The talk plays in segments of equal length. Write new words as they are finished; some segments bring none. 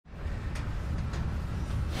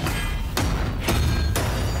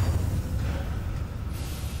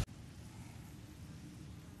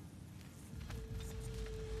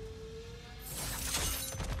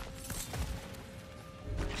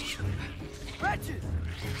Wretches!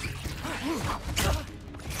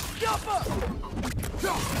 Jump up!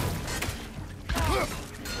 Down!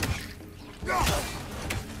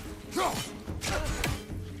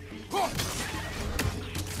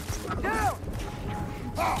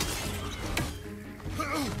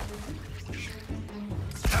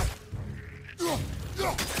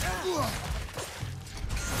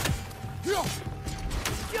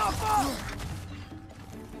 Jump up!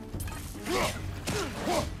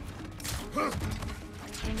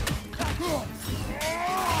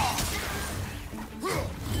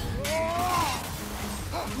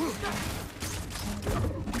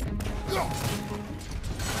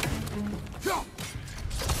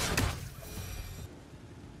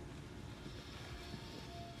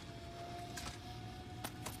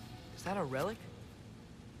 Is that a relic?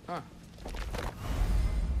 Huh.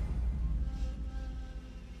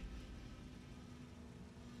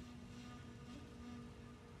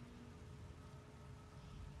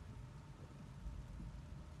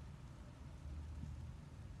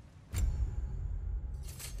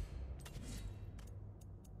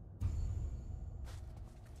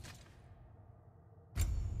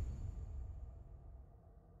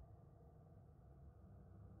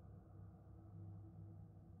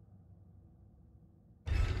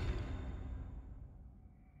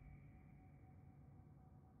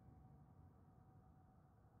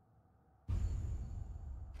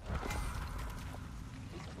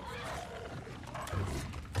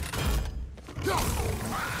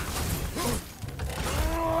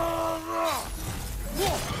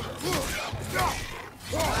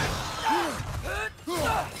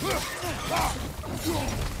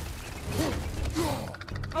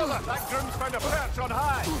 Oh, that groom's found a perch on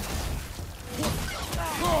high!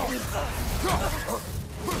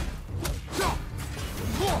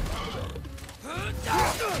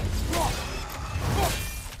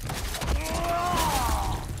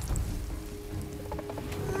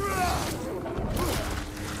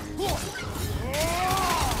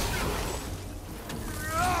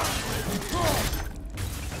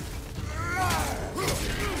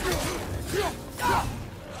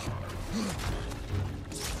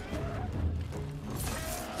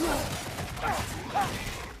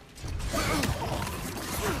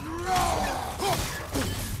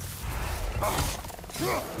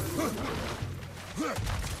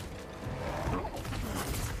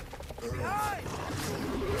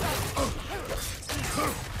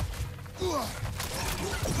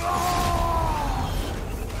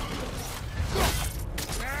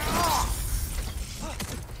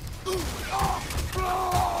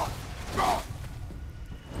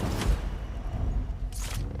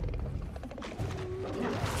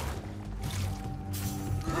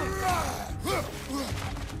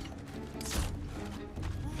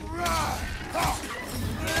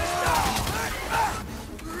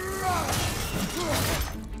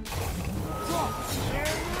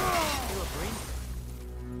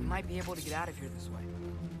 Be able to get out of here this way.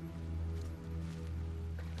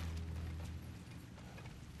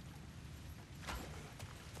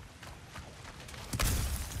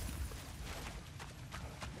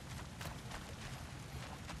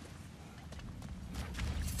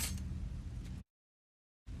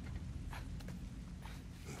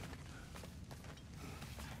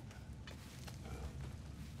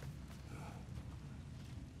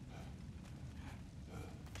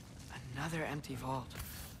 Another empty vault.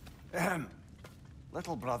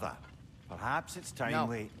 Little brother, perhaps it's time No,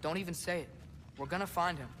 we... don't even say it. We're gonna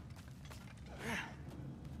find him.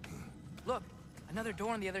 Look, another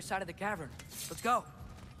door on the other side of the cavern. Let's go.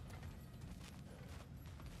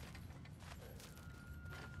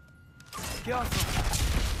 Careful.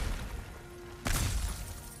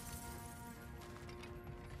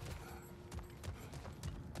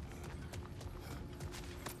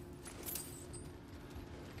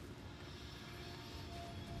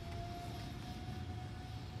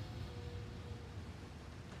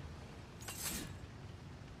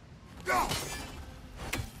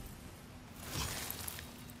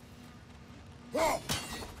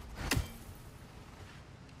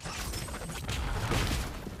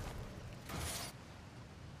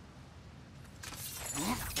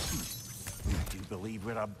 Believe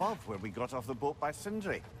we're above where we got off the boat by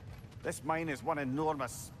Sindri. This mine is one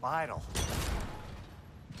enormous spiral.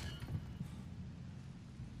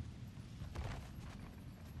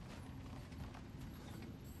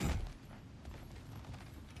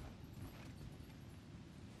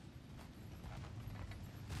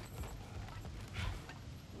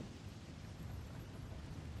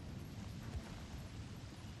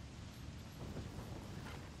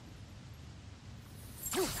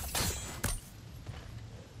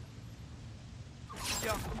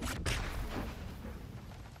 Yo.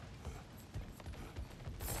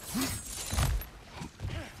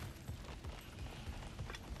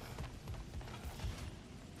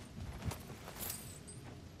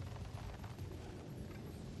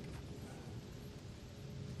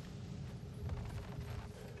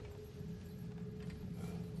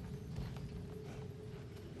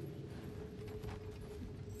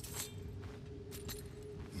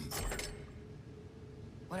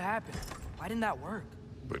 What happened? Why didn't that work?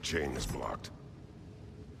 The chain is blocked.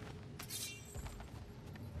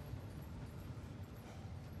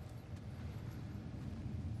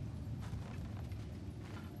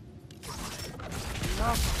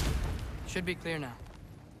 Should be clear now.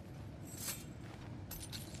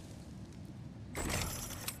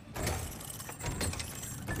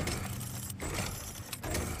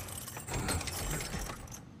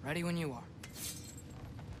 Ready when you are.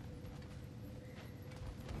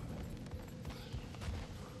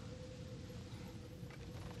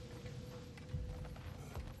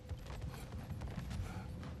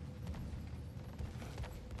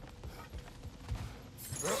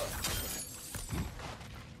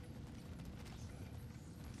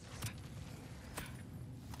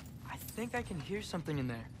 I think I can hear something in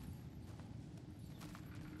there.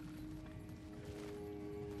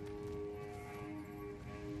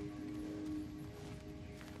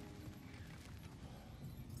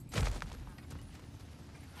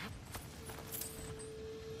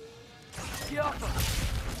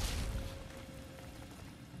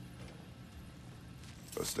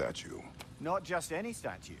 A statue. Not just any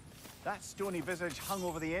statue. That stony visage hung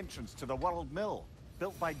over the entrance to the World Mill,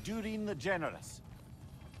 built by Durin the Generous.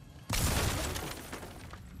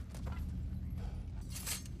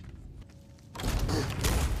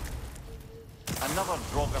 Another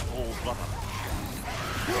Drogatol brother.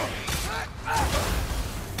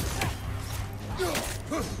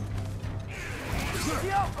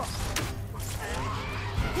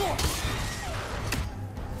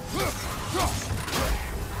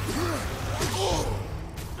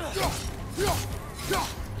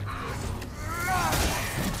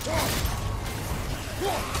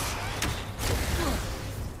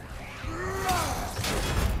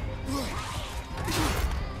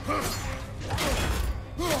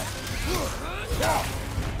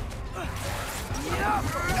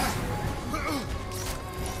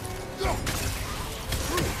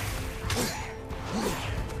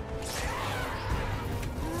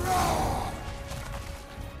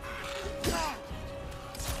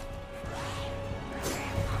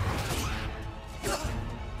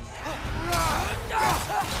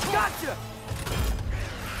 Gotcha!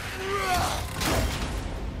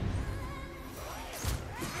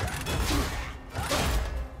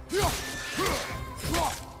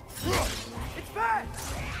 It's back!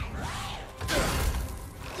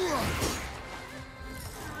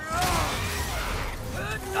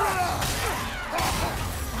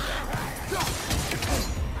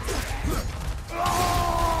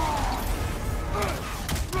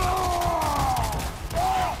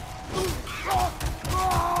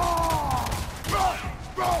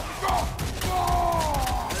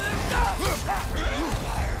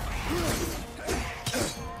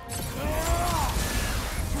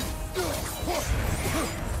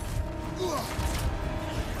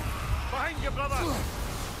 Behind you, brother!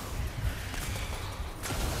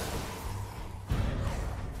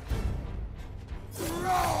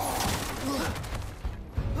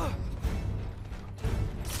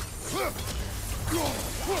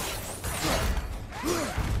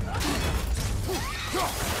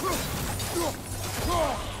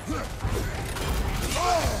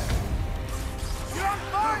 You're on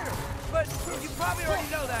fire! But you probably already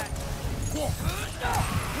know that.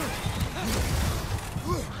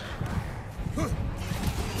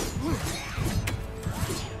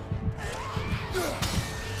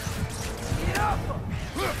 Get up!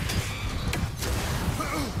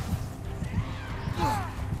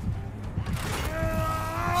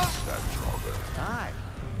 That Draugr. Aye.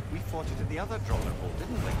 We fought it at the other Drogatol,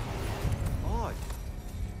 didn't we? Odd.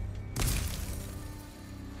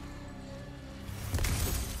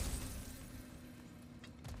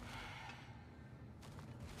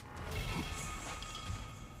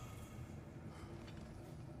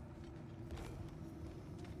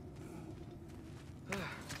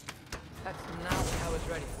 That's not what I was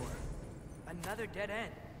ready for. Another dead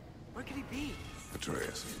end. Where could he be?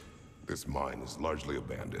 Atreus, this mine is largely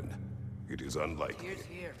abandoned. It is unlikely. Tyr's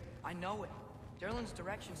here. I know it. Derlin's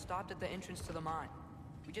direction stopped at the entrance to the mine.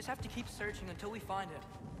 We just have to keep searching until we find him.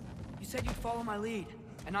 You said you'd follow my lead,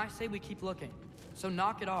 and I say we keep looking. So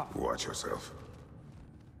knock it off. Watch yourself.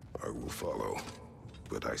 I will follow.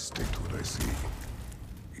 but I stick to what I see.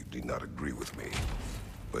 You do not agree with me,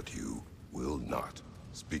 but you will not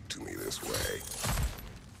speak to me this way.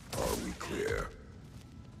 Are we clear?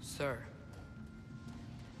 Sir.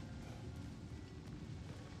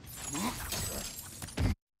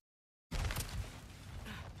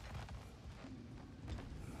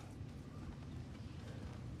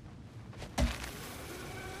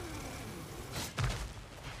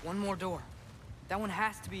 One more door. That one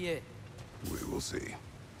has to be it. We will see.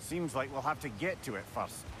 Seems like we'll have to get to it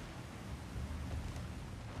first.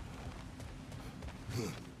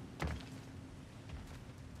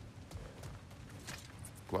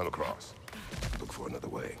 Climb across. Look for another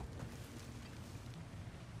way.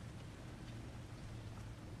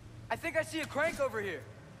 I think I see a crank over here.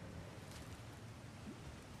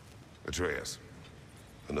 Atreus,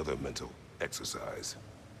 another mental exercise.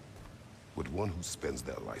 Would one who spends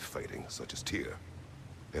their life fighting, such as Tyir,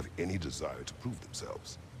 have any desire to prove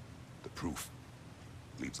themselves? The proof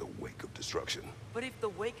leaves a wake of destruction. But if the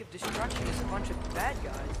wake of destruction is a bunch of bad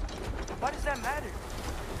guys, why does that matter?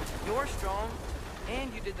 You're strong,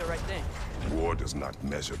 and you did the right thing. War does not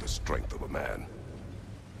measure the strength of a man.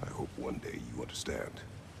 I hope one day you understand.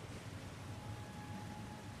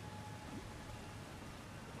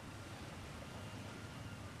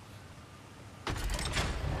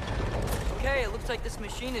 Okay, it looks like this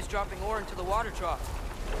machine is dropping ore into the water trough.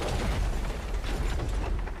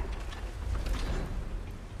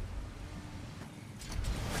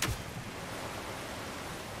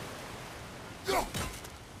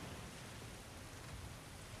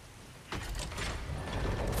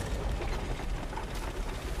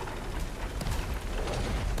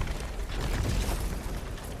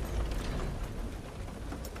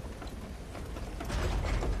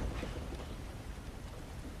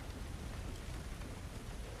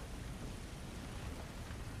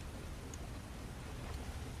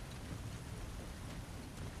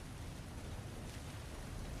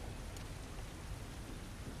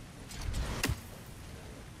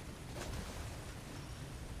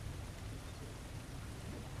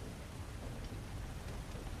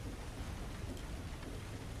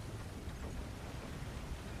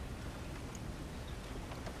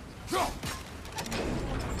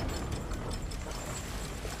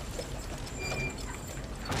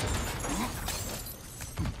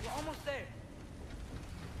 We're almost there.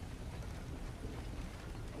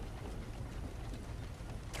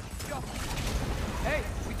 Go. Hey,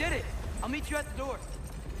 we did it. I'll meet you at the door.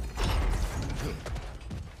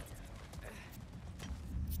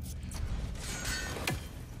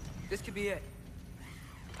 This could be it.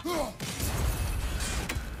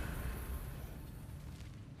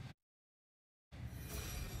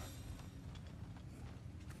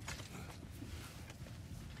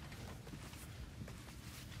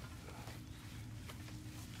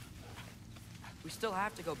 We still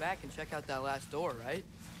have to go back and check out that last door, right?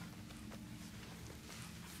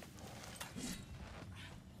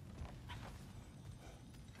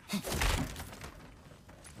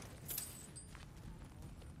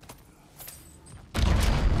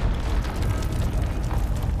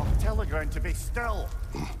 I'll tell the ground to be still.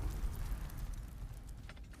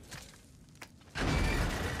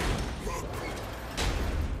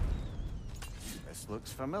 This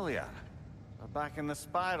looks familiar. We're back in the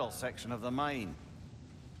spiral section of the mine.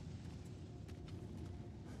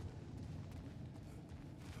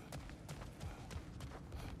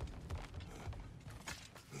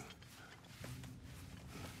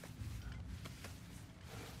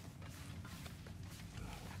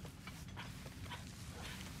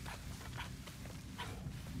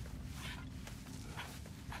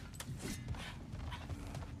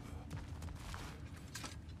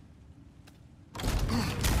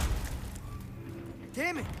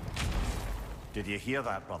 Damn it! Did you hear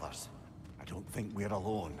that, brothers? I don't think we're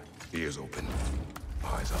alone. Ears open.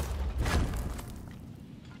 Eyes up.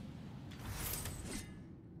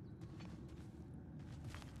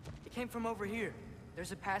 It came from over here.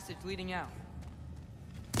 There's a passage leading out.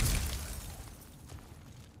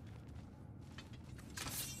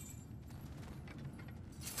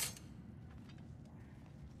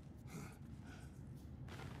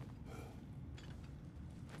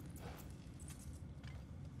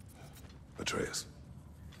 Atreus,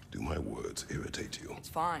 do my words irritate you? It's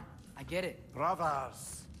fine. I get it.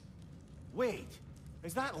 Brothers! Wait!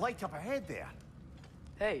 Is that light up ahead there?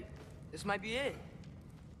 Hey, this might be it.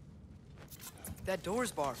 That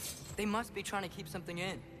door's barred. They must be trying to keep something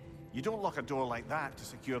in. You don't lock a door like that to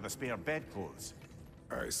secure the spare bedclothes.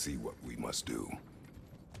 I see what we must do.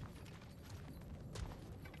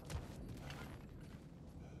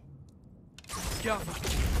 Go.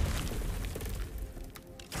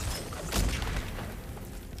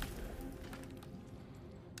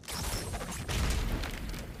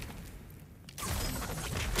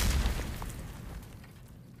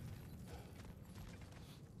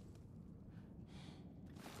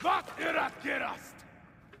 Vad är att gerast?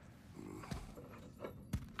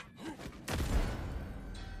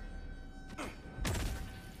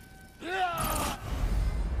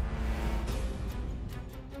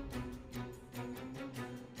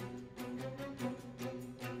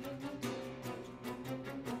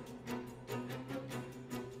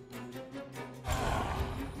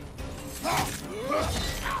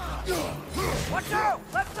 Watch out!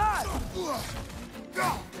 Left side!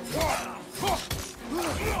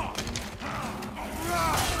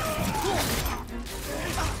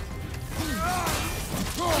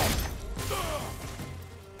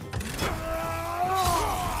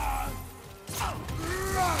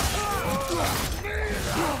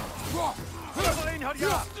 Evelyn, hurry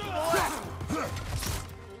up!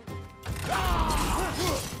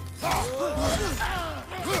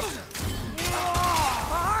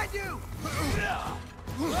 Behind you!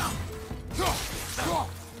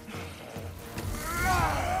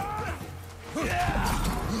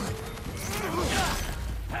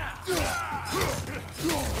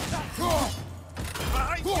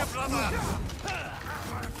 Behind you, brother!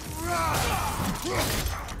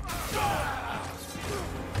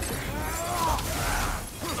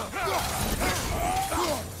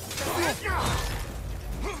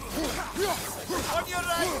 On your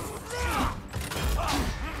right!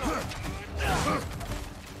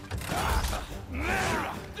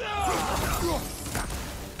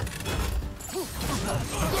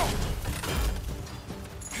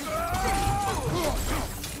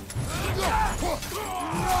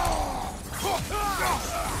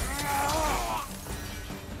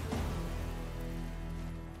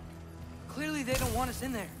 Clearly they don't want us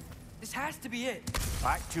in there. This has to be it.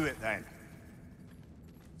 Back to it then.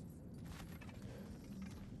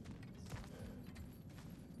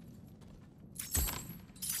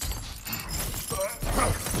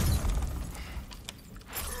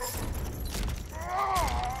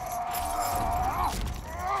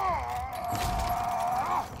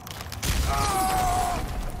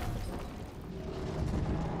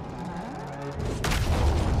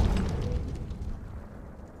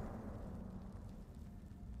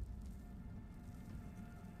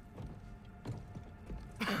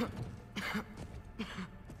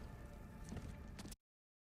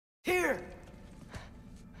 Here!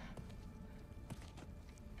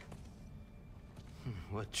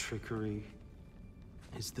 What trickery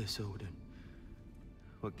is this, Odin?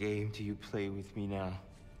 What game do you play with me now?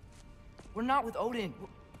 We're not with Odin.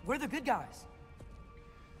 We're the good guys.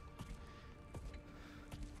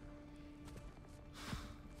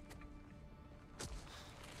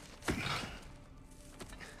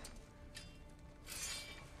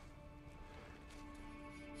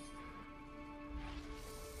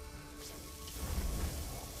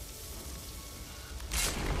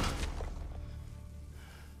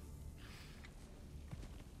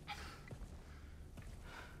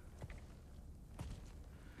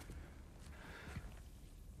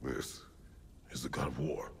 This is the god of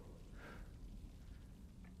war.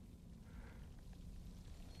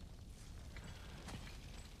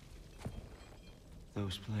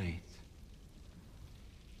 Those blades.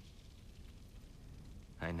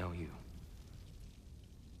 I know you.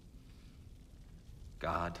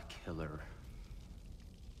 God Killer.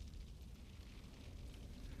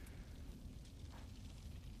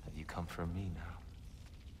 Have you come for me now?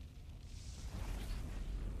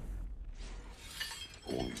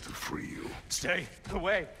 Only to free you. Stay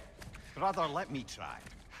away. Brother, let me try.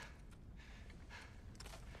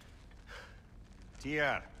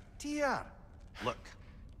 Tyir. Tyir. Look,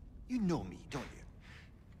 you know me, don't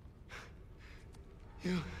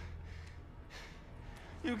you?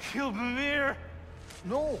 You killed Mimir!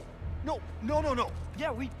 No. No.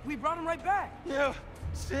 Yeah, we brought him right back. You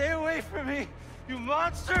stay away from me, you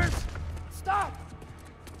monsters! Stop!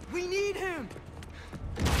 We need him!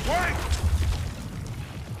 Wait!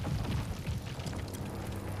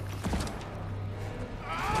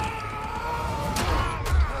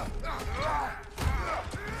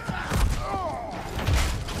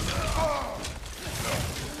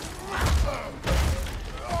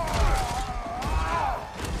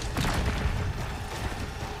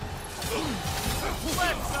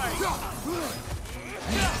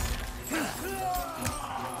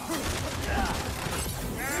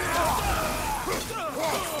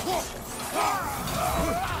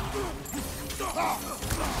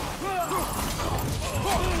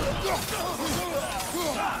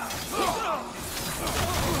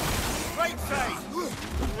 Right side!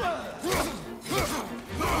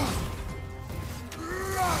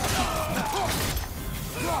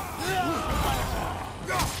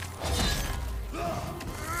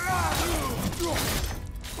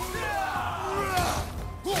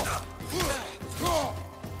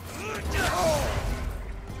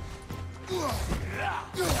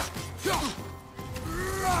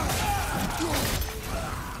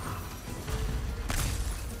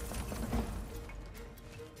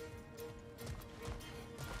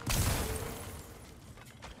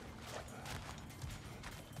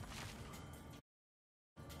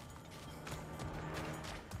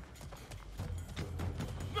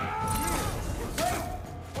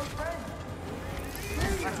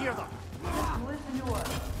 hear them. Listen to us.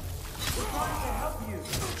 We're trying to help you.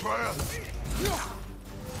 Tyir!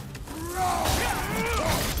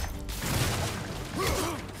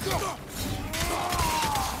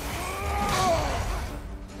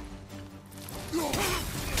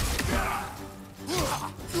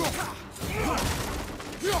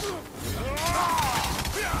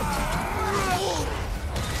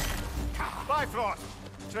 Bifrost!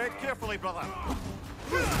 Tread carefully, brother.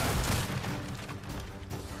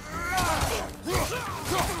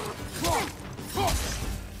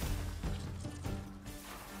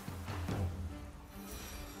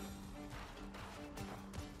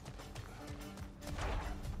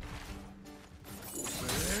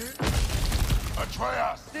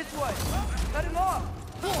 Atreus! This way. Cut him off.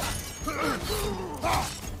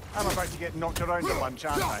 I'm about to get knocked around a bunch,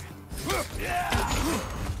 aren't I?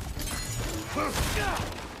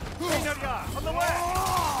 Tyir, on the way!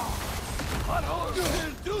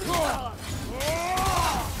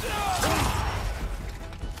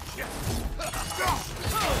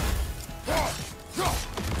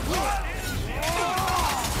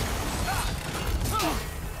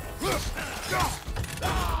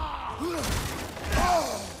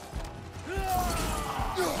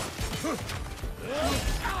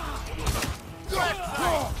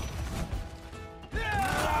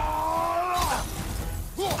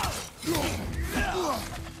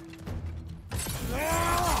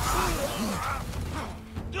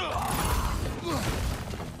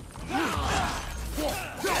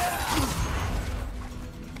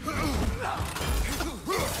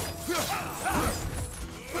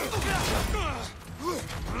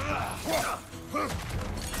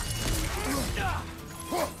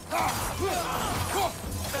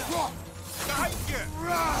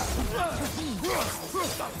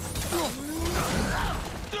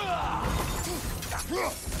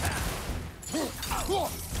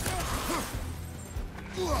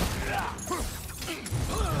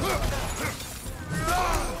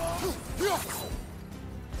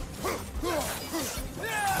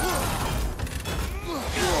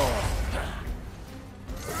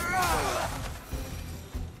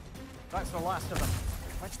 That's the last of them.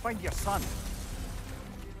 Let's find your son.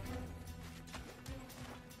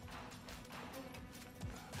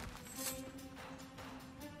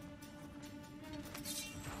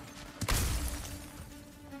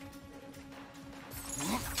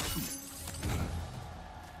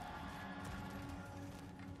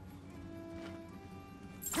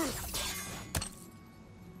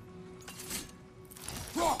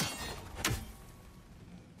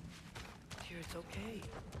 Tyir, it's okay.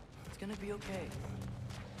 It's gonna be okay.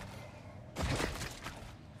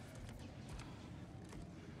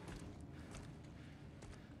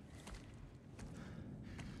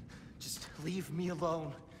 Just leave me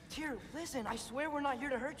alone. Tyir, listen, I swear we're not here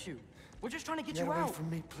to hurt you. We're just trying to get Get you away out. from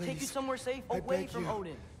me, Take you please. somewhere safe, I away beg from you.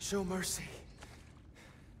 Odin. Show mercy.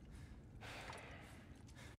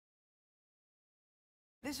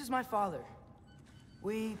 This is my father.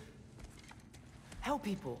 We help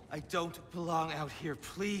people. I don't belong out here,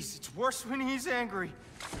 please. It's worse when he's angry.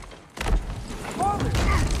 Father!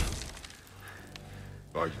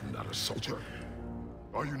 Are you not a soldier?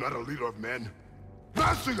 Are you not a leader of men?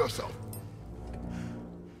 Master yourself!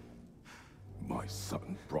 My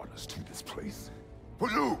son brought us to this place. For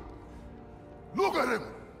you! Look at him!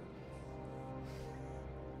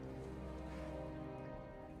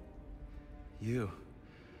 You.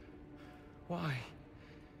 Why?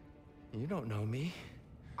 You don't know me.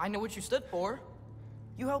 I know what you stood for.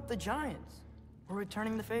 You helped the Giants. We're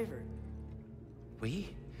returning the favor.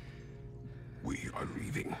 We? We are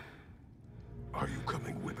leaving. Are you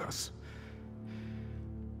coming with us?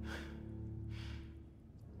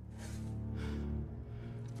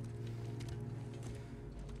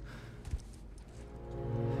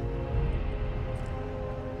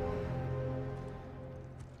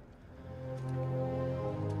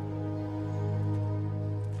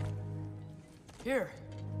 Here.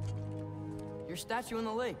 Your statue in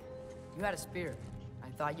the lake. You had a spear. I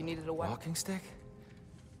thought you needed a weapon. Walking stick?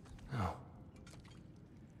 No.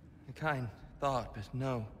 A kind thought, but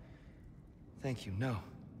no. Thank you, no.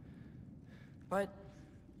 But...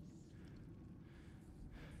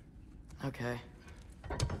 okay.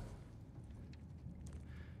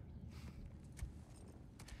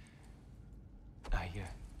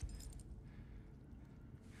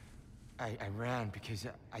 I ran because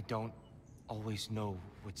I don't always know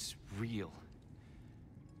what's real.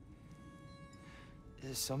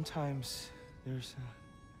 Sometimes there's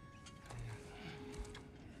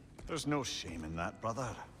There's no shame in that, brother.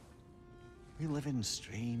 We live in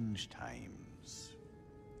strange times.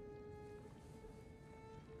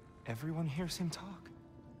 Everyone hears him talk.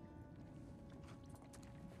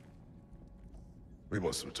 We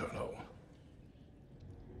must return home.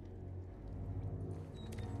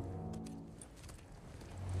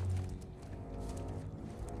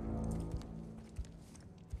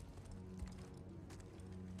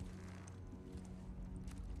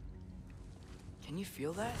 Can you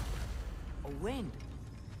feel that? A wind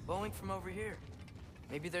blowing from over here.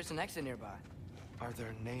 Maybe there's an exit nearby. Are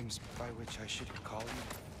there names by which I should call you?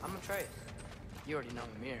 I'm Atreus. You already know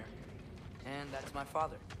Mimir. And that's my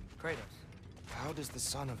father, Kratos. How does the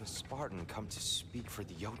son of a Spartan come to speak for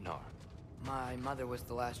the Jotnar? My mother was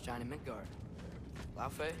the last giant in Midgard.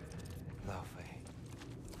 Laufey? Laufey.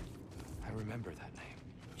 I remember that name.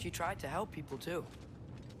 She tried to help people too.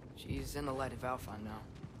 She's in the light of Alfheim now.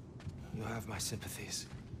 You have my sympathies.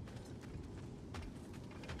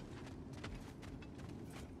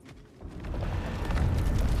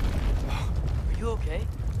 Are you okay?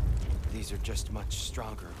 These are just much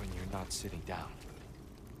stronger when you're not sitting down.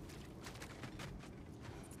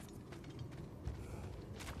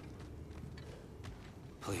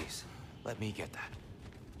 Please, let me get that.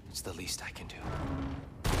 It's the least I can do.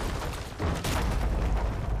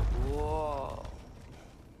 Whoa.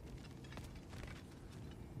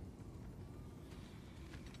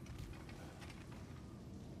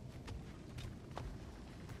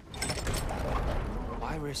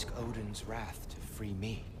 Why risk Odin's wrath to free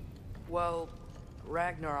me? Well,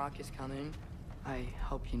 Ragnarok is coming. I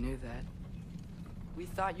hope you knew that. We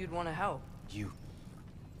thought you'd want to help. You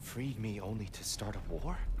freed me only to start a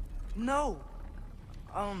war? No!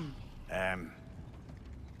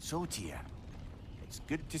 So Tyir, it's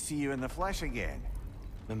good to see you in the flesh again.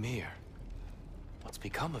 Mimir, what's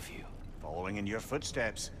become of you? Following in your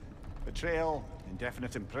footsteps. Betrayal,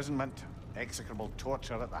 indefinite imprisonment, execrable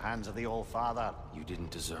torture at the hands of the All-Father. You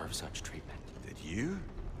didn't deserve such treatment. Did you?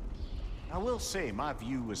 I will say, my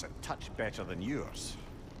view was a touch better than yours.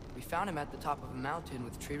 We found him at the top of a mountain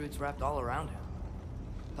with tree roots wrapped all around him.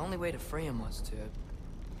 The only way to free him was to...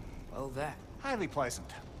 well, that. Highly pleasant,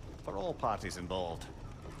 for all parties involved.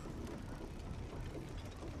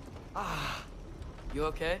 You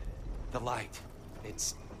okay? The light.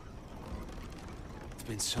 It's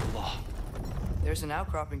been so long. There's an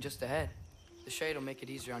outcropping just ahead. The shade will make it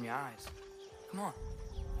easier on your eyes. Come on.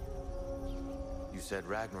 You said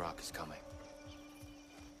Ragnarok is coming.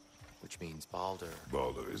 Which means Baldur.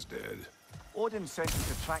 Baldur is dead. Odin sent him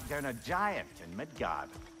to track down a giant in Midgard,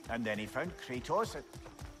 and then he found Kratos.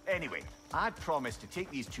 Anyway, I'd promised to take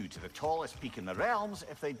these two to the tallest peak in the realms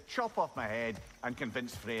if they'd chop off my head and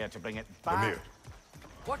convince Freya to bring it back. Mimir.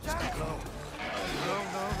 Watch out! No.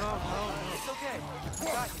 It's okay.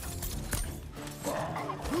 Got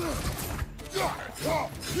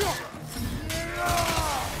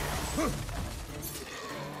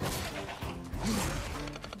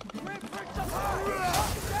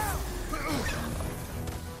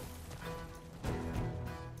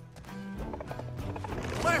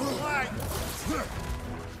Left flank!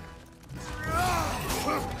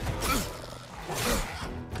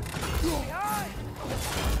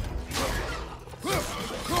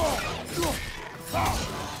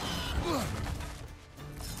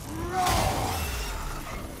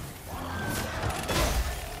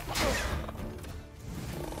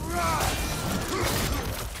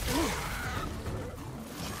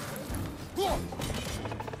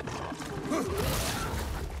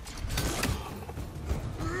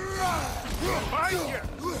 Behind you!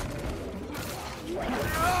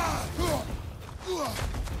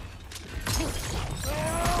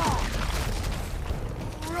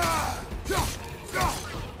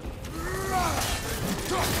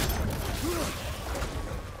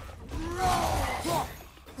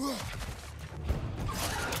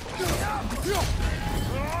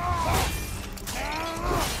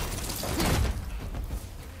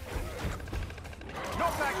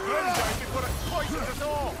 Knock that gun down before it poisons us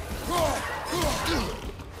all!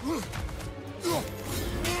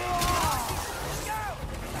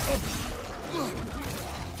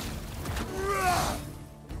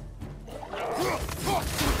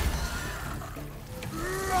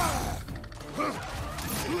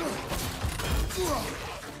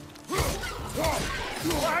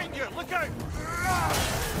 Behind you! Look out!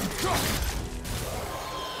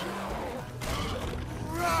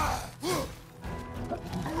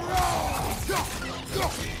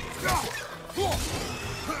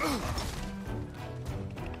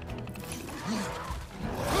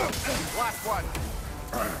 Last one!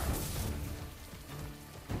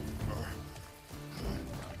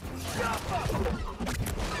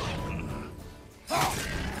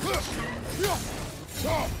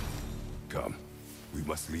 Come. We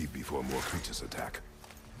must leave before more creatures attack.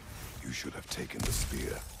 You should have taken the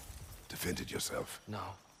spear. Defended yourself. No.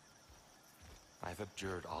 I've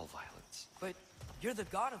abjured all violence. But you're the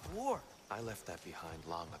god of war. I left that behind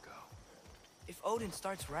long ago. If Odin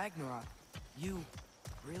starts Ragnarok, you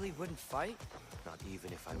really wouldn't fight? Not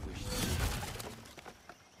even if I wished to.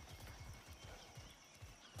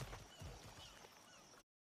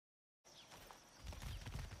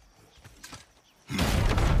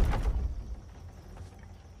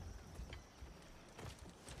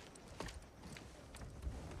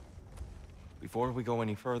 Before we go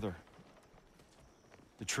any further,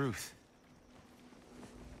 the truth.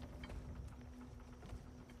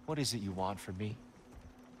 What is it you want from me?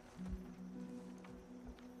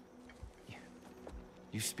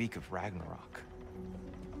 You speak of Ragnarok.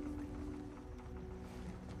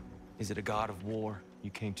 Is it a god of war you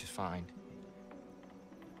came to find?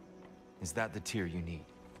 Is that the Tyr you need?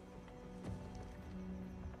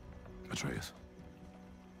 Atreus.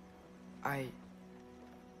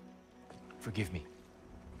 Forgive me.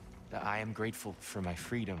 I am grateful for my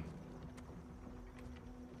freedom.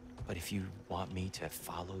 But if you want me to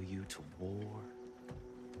follow you to war,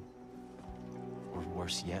 or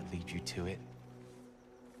worse yet, lead you to it,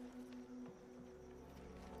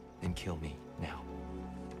 then kill me now.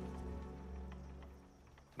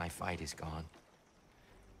 My fight is gone.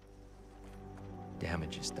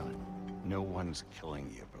 Damage is done. No one's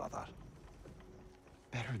killing you, brother.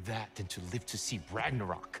 Better that than to live to see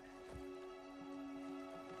Ragnarok.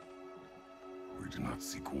 We do not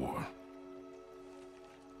seek war.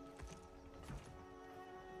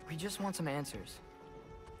 We just want some answers.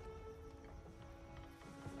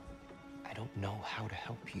 I don't know how to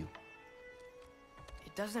help you.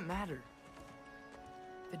 It doesn't matter.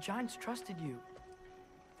 The Giants trusted you.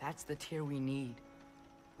 That's the Tyr we need.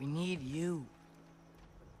 We need you.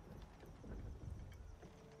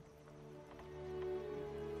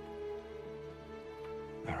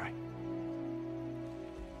 All right.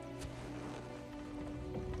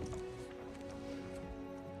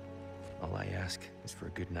 All I ask is for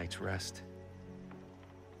a good night's rest.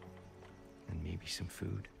 And maybe some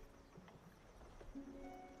food.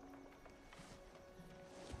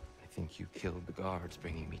 I think you killed the guards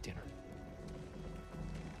bringing me dinner.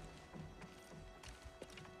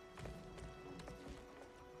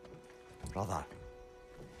 Brother,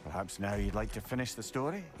 perhaps now you'd like to finish the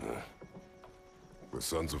story? The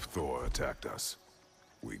sons of Thor attacked us.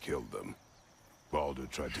 We killed them. Baldur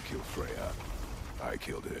tried to kill Freya. I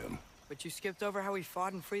killed him. But you skipped over how we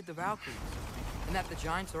fought and freed the Valkyries. And that the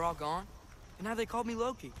Giants are all gone. And how they called me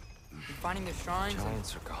Loki. And finding the shrines.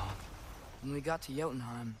 Giants are gone. When we got to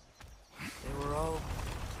Jotunheim, they were all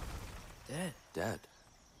dead. Dead.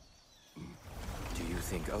 Do you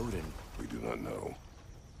think Odin... We do not know.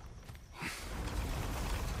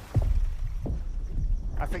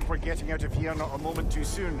 I think we're getting out of here not a moment too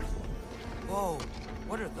soon. Whoa,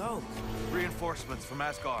 what are those? Reinforcements from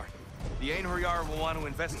Asgard. The Einherjar will want to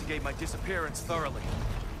investigate my disappearance thoroughly.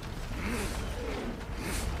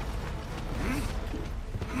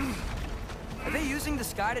 Are they using the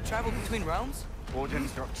sky to travel between realms?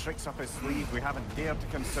 Odin's got tricks up his sleeve we haven't dared to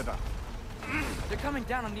consider. They're coming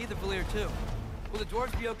down on Nidavellir too. Will the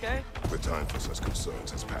dwarves be okay? The time for such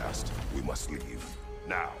concerns has passed. We must leave.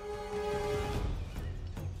 Now.